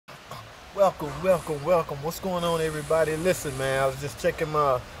welcome. What's going on, everybody? Listen, man, I was just checking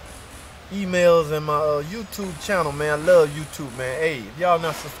my emails and my YouTube channel, man. I love YouTube, man. Hey, if y'all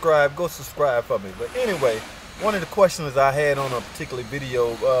not subscribed, go subscribe for me. But anyway, one of the questions I had on a particular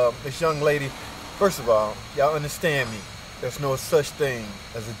video, this young lady, first of all, y'all understand me. There's no such thing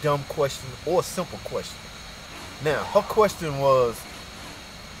as a dumb question or a simple question. Now, her question was,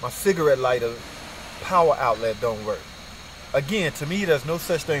 my cigarette lighter power outlet don't work. Again, to me, there's no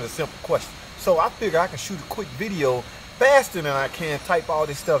such thing as a simple question. So I figure I can shoot a quick video faster than I can type all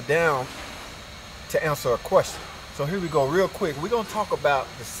this stuff down to answer a question. So here we go real quick. We're going to talk about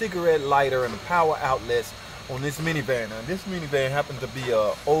the cigarette lighter and the power outlets on this minivan. Now, this minivan happens to be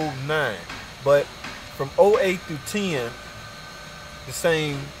a 09, but from 08 through 10, the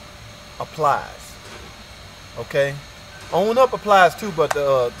same applies. Okay? On up applies too, but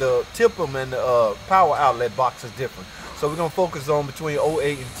the tip-em and the power outlet box is different. So we're going to focus on between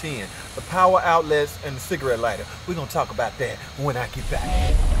 08 and 10. The power outlets and the cigarette lighter. We're going to talk about that when I get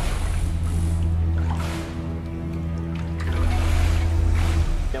back.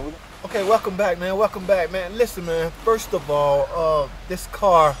 Okay, welcome back, man. Listen, man, first of all, this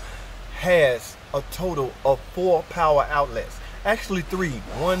car has a total of 4 power outlets. Actually 3,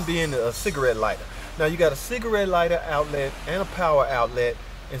 one being a cigarette lighter. Now you got a cigarette lighter outlet and a power outlet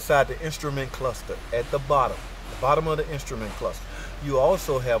inside the instrument cluster at the bottom of the instrument cluster. You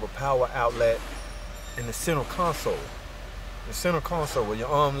also have a power outlet in the center console. The center console where your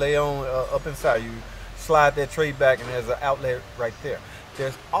arm lay on up inside, you slide that tray back and there's an outlet right there.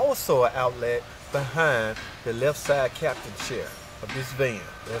 There's also an outlet behind the left side captain chair of this van.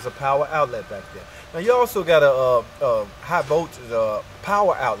 There's a power outlet back there. Now you also got a high voltage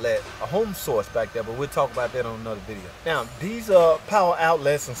power outlet, a home source back there, but we'll talk about that on another video. Now these power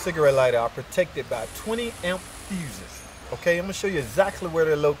outlets and cigarette lighter are protected by 20 amp fuses. Okay, I'm gonna show you exactly where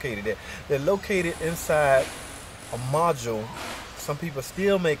they're located at. They're located inside a module. Some people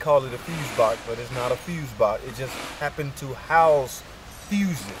still may call it a fuse box, but it's not a fuse box. It just happened to house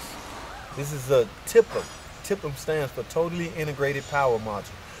fuses. This is a TIPM. TIPM stands for Totally Integrated Power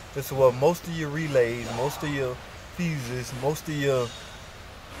Module. This is where most of your relays, most of your fuses, most of your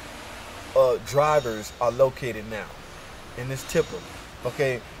drivers are located now in this TIPM.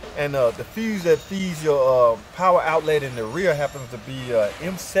 Okay, and the fuse that feeds your power outlet in the rear happens to be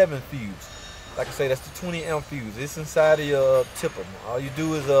M7 fuse. Like I say, that's the 20 amp fuse. It's inside of your TIPM. All you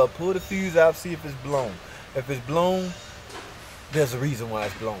do is pull the fuse out, see if it's blown. If it's blown, there's a reason why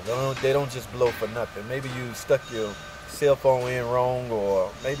it's blown. They don't just blow for nothing. Maybe you stuck your cell phone in wrong,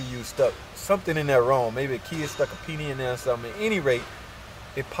 or maybe you stuck something in there wrong. Maybe a kid stuck a penny in there or something. At any rate,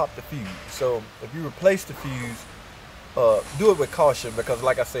 it popped the fuse. So if you replace the fuse, do it with caution, because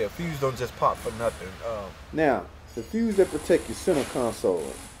like I say, a fuse don't just pop for nothing. Now, the fuse that protect your center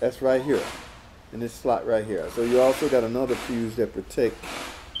console, that's right here, in this slot right here. So you also got another fuse that protect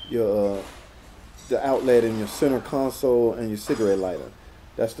your the outlet in your center console and your cigarette lighter.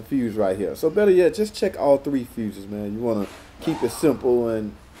 That's the fuse right here. So better yet, just check all 3 fuses, man. You want to keep it simple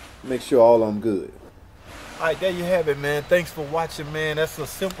and make sure all of them good. Alright, there you have it, man. Thanks for watching, man. That's a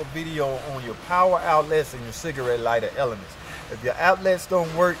simple video on your power outlets and your cigarette lighter elements. If your outlets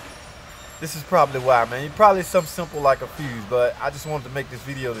don't work, this is probably why, man. You're probably something simple like a fuse, but I just wanted to make this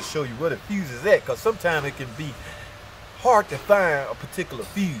video to show you where the fuse is at, because sometimes it can be hard to find a particular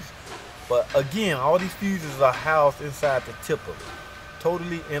fuse. But again, all these fuses are housed inside the TIPM,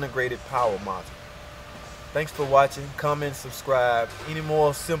 Totally Integrated Power Module. Thanks for watching. Comment, subscribe. Any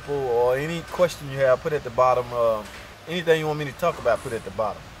more simple or any question you have, put at the bottom. Anything you want me to talk about, put at the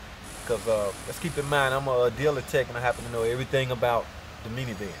bottom. Because let's keep in mind, I'm a dealer tech and I happen to know everything about the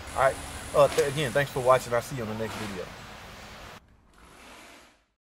minivan. Alright? Again, thanks for watching. I'll see you on the next video.